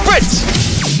 Sprint.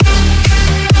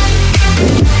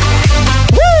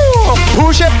 Woo!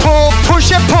 Push and pull,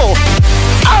 push and pull.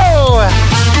 Oh!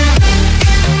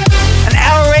 An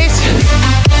arrow race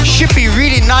should be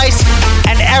really nice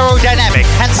and aerodynamic,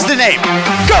 hence the name.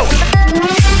 Go!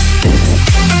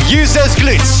 Use those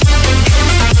glutes.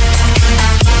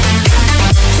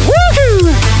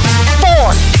 Woohoo!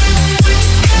 4,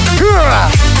 2,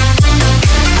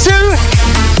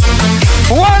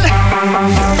 1,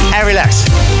 and relax.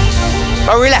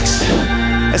 But relax,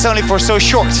 it's only for so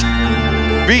short.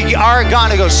 We are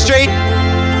gonna go straight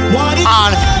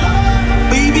on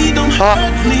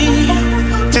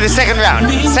to the second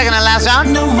round, second and last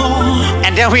round,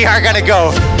 and then we are gonna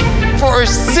go for a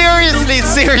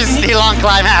seriously long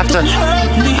climb after.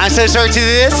 I'm so sorry to do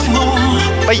this,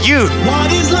 but you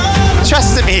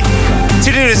trusted me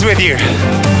to do this with you.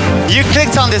 You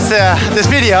clicked on this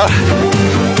video,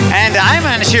 and I'm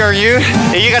assuring you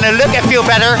that you're gonna look and feel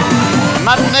better.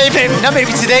 Not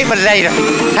maybe today, but later.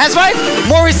 Hands right,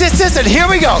 more resistance, and here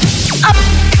we go. Up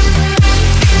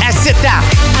and sit down.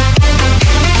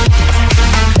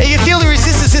 If you feel the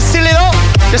resistance is still little,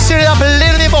 just sit it up a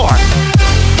little bit more.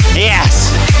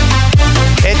 Yes.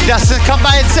 It doesn't come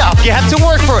by itself. You have to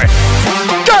work for it.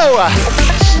 Go!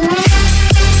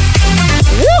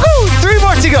 Woohoo! 3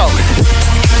 more to go.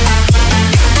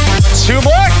 2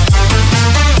 more.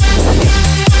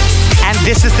 And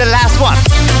this is the last one.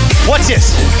 Watch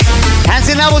this. Hands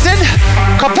in, elbows in.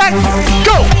 Compact.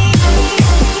 Go!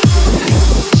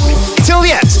 Till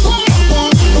the end.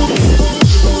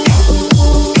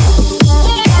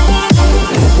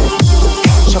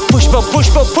 So push, pull, push,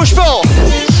 pull, push, pull.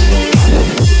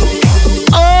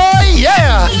 Oh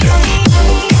yeah!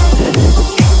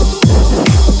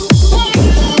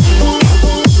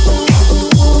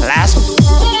 Last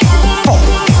 4,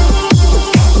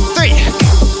 3,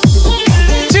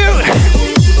 2,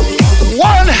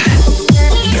 1.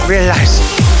 Relax.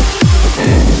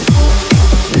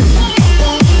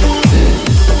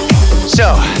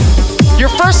 So, your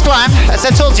first climb, as I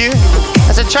told you,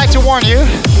 as I tried to warn you,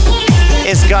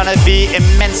 is gonna be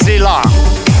immensely long.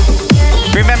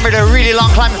 Remember the really long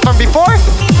climb from before?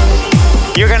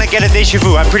 You're gonna get a déjà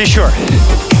vu, I'm pretty sure.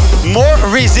 More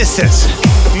resistance.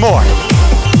 More.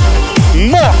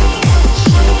 More.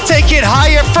 Take it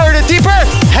higher, further, deeper.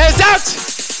 Hands out.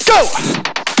 Go.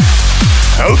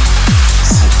 Oh.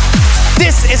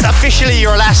 This is officially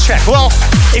your last track. Well,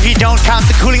 if you don't count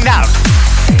the cooling down.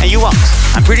 And you won't.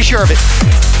 I'm pretty sure of it.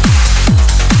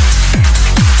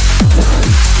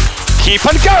 Keep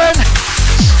on going.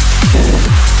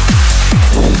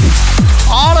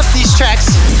 All of these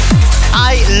tracks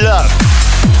I love.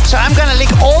 So I'm gonna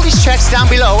link all these tracks down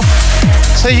below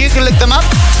so you can look them up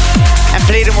and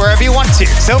play them wherever you want to.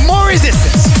 So more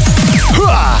resistance.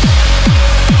 Hooah!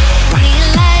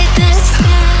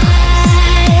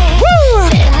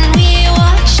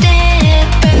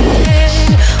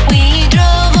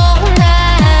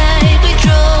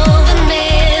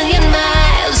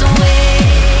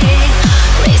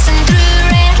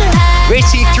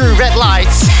 Racing through red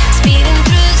lights, speeding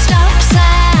through stop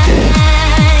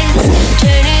signs,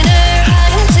 turning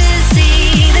around to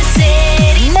see the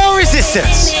city. more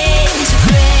resistance.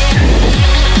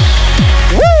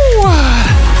 Woo!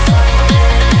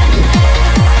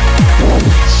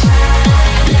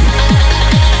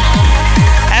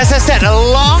 As I said, a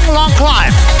long, long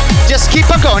climb. Just keep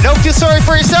on going. Don't feel sorry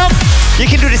for yourself. You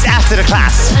can do this after the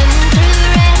class.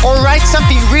 Or write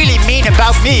something really mean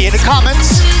about me in the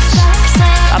comments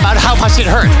about how much it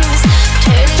hurt.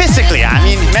 Physically, I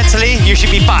mean, mentally, you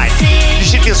should be fine. You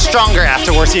should feel stronger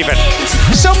afterwards even.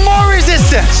 So more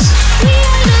resistance.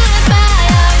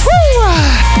 Woo!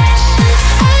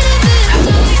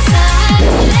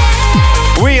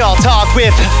 We all talk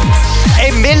with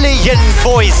a million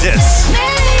voices.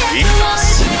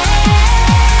 Yes.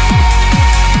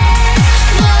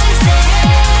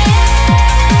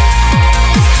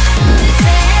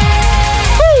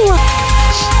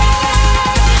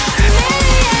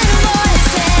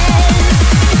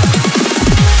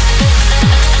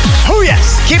 Oh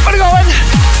yes, keep on going.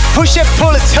 Push it,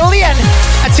 pull it till the end,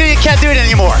 until you can't do it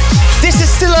anymore. This is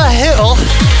still a hill,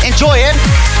 enjoy it,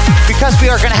 because we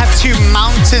are gonna have 2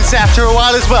 mountains after a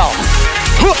while as well.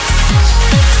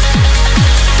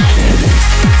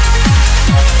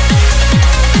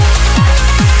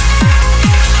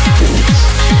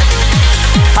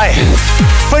 Hi,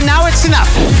 but now it's enough.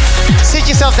 Sit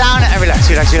yourself down and relax,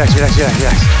 relax, relax, relax, relax,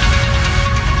 relax.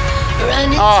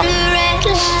 Oh.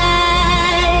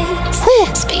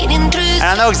 And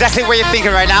I know exactly what you're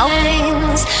thinking right now.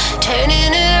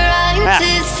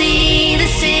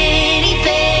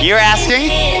 You're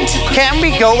asking, can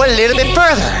we go a little bit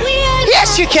further?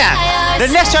 Yes, you can. The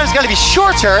next round is going to be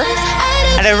shorter,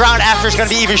 and the round after is going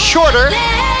to be even shorter.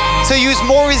 So use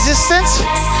more resistance,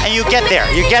 and you get there.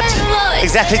 You get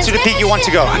exactly to the peak you want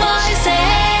to go.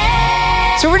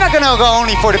 So we're not going to go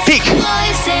only for the peak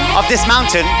of this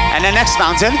mountain and the next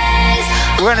mountain.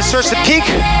 We're going to search the peak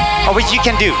of what you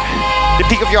can do. The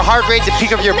peak of your heart rate, the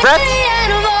peak of your breath,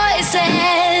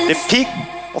 the peak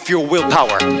of your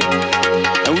willpower.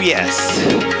 Oh yes.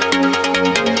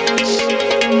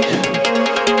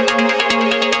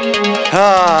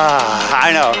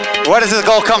 I know. Where does this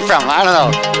goal come from? I don't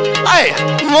know. Hey,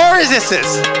 more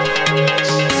resistance.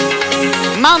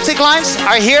 Mountain climbs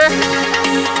are here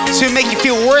to make you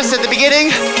feel worse at the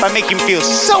beginning, but make you feel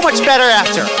so much better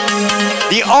after.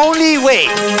 The only way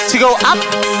to go up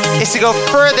is to go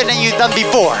further than you've done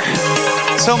before.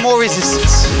 So more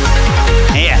resistance.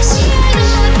 Yes.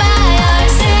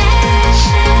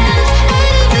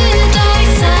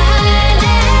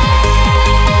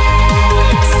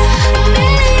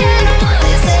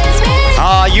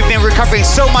 You've been recovering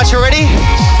so much already.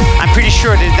 I'm pretty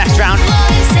sure the next round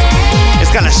is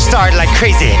gonna start like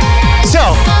crazy.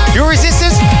 So, your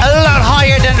resistance a lot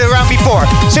higher than the round before.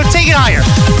 So take it higher.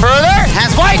 Further,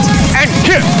 hands wide, and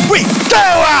here we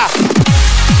go!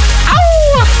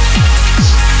 Ow!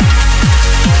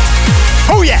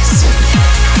 Oh yes!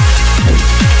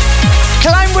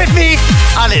 Climb with me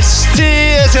on this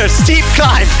steep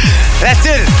climb. That's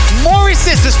it. More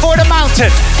resistance for the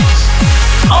mountain.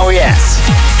 Oh yes!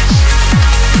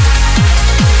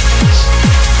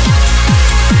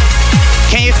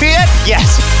 Can you feel it?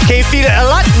 Yes. Can you feel it a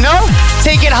lot? No?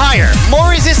 Take it higher. More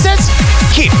resistance.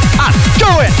 Keep on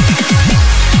going.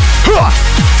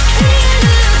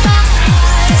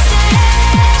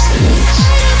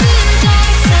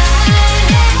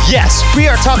 Yes, we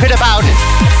are talking about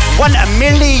 1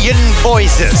 million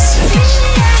voices.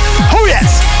 Oh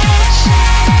yes!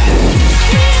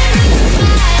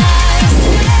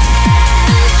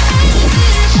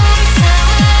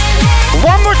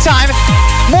 One more time,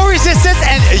 more resistance,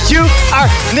 and you are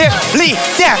nearly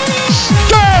there.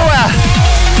 Go!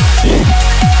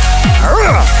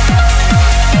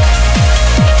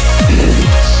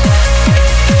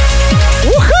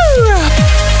 Woohoo!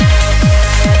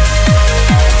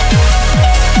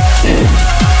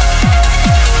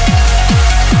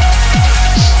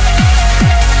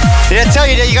 tell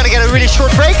you that you're gonna get a really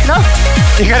short break? No?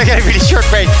 You're gonna get a really short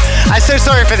break. I'm so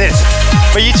sorry for this,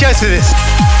 but you chose for this.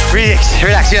 Relax,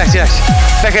 relax, relax, relax.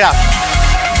 Back it up.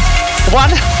 One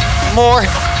more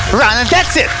round, and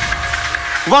that's it.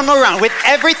 One more round with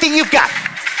everything you've got.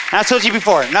 And I told you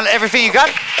before, not everything you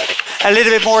got, a little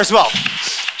bit more as well.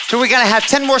 So we're gonna have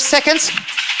 10 more seconds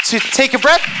to take a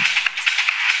breath.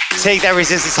 Take that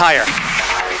resistance higher.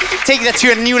 Take that to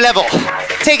a new level.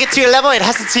 Take it to a level it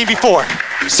hasn't seen before.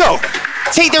 So,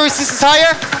 take the resistance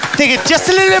higher, take it just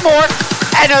a little bit more,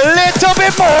 and a little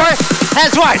bit more.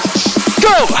 That's right.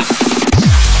 Go!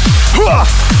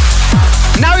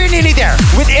 Now you're nearly there.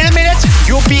 Within a minute,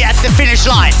 you'll be at the finish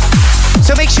line.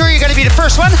 So make sure you're gonna be the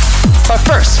first one, but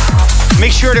first,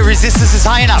 make sure the resistance is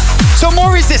high enough. So more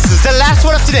resistance, the last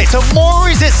one of today, so more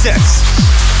resistance.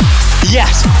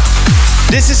 Yes,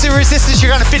 this is the resistance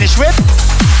you're gonna finish with.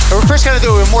 But we're first gonna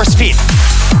do it with more speed.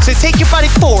 So take your body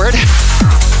forward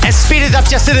and speed it up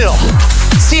just a little.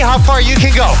 See how far you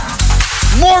can go.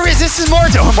 More resistance, more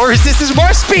resistance,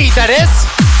 more speed, that is.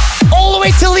 All the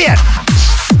way till the end.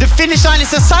 The finish line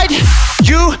is aside.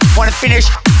 You wanna finish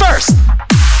first.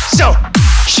 So,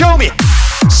 show me.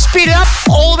 Speed it up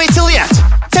all the way till the end.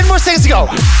 10 more seconds to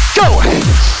go. Go.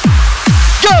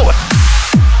 Go.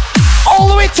 All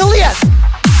the way till the end.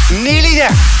 Nearly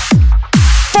there.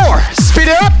 4, speed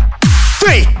it up.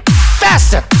 3,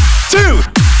 faster. 2,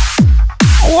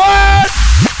 1,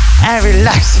 and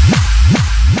relax.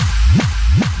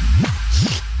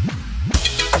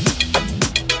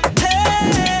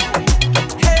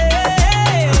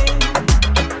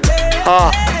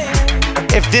 Oh,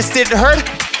 if this didn't hurt,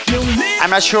 I'm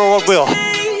not sure what will.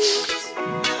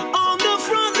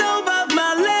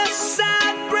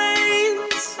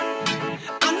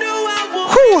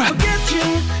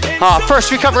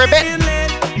 First recover a bit,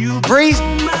 breathe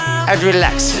and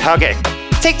relax. Okay,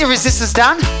 take the resistance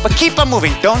down, but keep on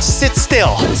moving, don't sit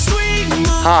still.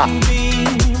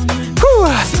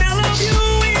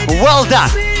 Well done.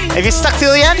 If you stuck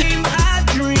till the end,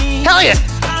 hell yeah.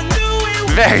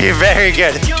 Very, very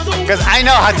good. Because I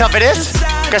know how tough it is,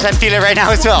 because I feel it right now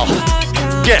as well.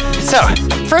 Good, so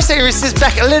first take your resistance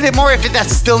back a little bit more if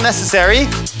that's still necessary,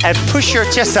 and push your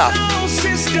chest up.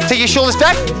 Take your shoulders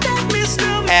back,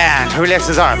 and relax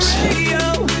his arms.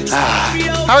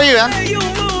 How are you, man?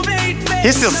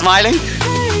 He's still smiling.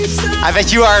 I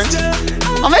bet you aren't.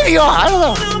 Or maybe you are, I don't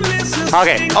know.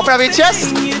 Okay, open up your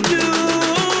chest.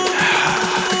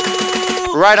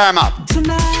 Right arm up.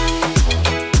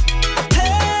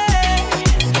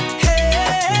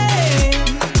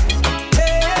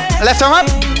 Left arm up,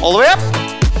 all the way up.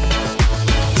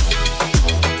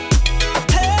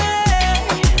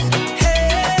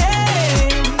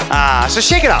 So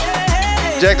shake it out.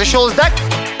 Drag the shoulders back,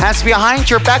 hands behind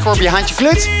your back or behind your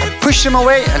glutes. Push them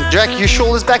away and drag your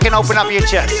shoulders back and open up your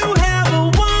chest.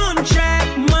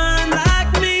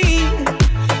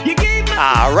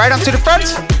 Right onto the front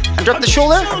and drop the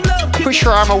shoulder. Push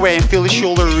your arm away and feel the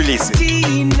shoulder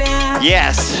releasing.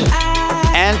 Yes.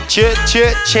 And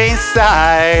change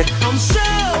side. I'm so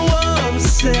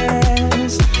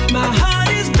obsessed. My heart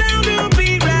is bound to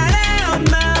be right out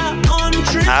my own.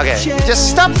 Okay, just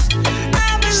stop.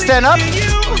 Stand up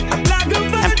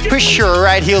and push your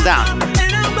right heel down.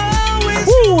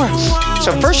 Woo.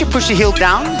 So first you push the heel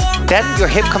down, then your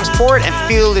hip comes forward and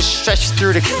feel the stretch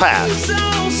through the calf.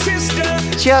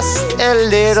 Just a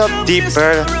little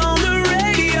deeper.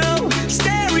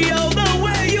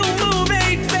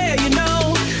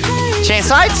 Change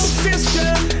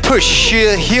sides. Push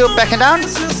your heel back and down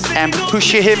and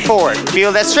push your hip forward.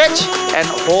 Feel that stretch and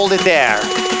hold it there.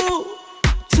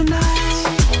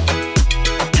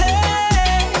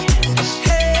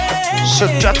 So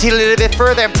drop the heel a little bit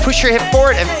further and push your hip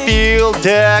forward and feel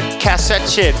the calf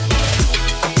stretch in.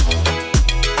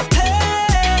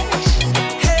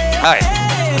 All right,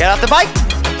 get off the bike.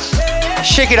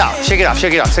 Shake it off, shake it off,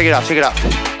 shake it off, shake it off, shake it off.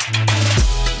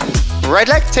 Right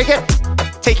leg, take it.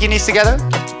 Take your knees together,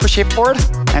 push your hip forward,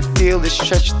 and feel the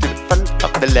stretch to the front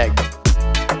of the leg.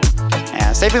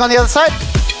 And same thing on the other side.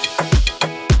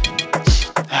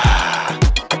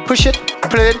 Push it,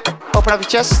 put it in, open up your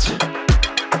chest,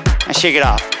 and shake it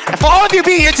off. And for all of you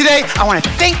being here today, I want to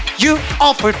thank you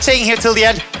all for staying here till the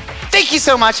end. Thank you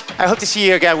so much. I hope to see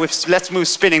you again with Let's Move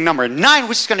Spinning number 9,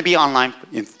 which is going to be online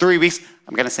in 3 weeks.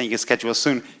 I'm going to send you a schedule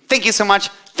soon. Thank you so much.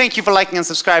 Thank you for liking and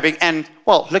subscribing. And,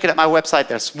 well, looking at my website,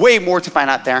 there's way more to find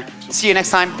out there. See you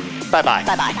next time. Bye-bye.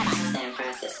 Bye-bye. San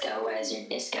Francisco, where's your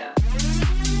disco?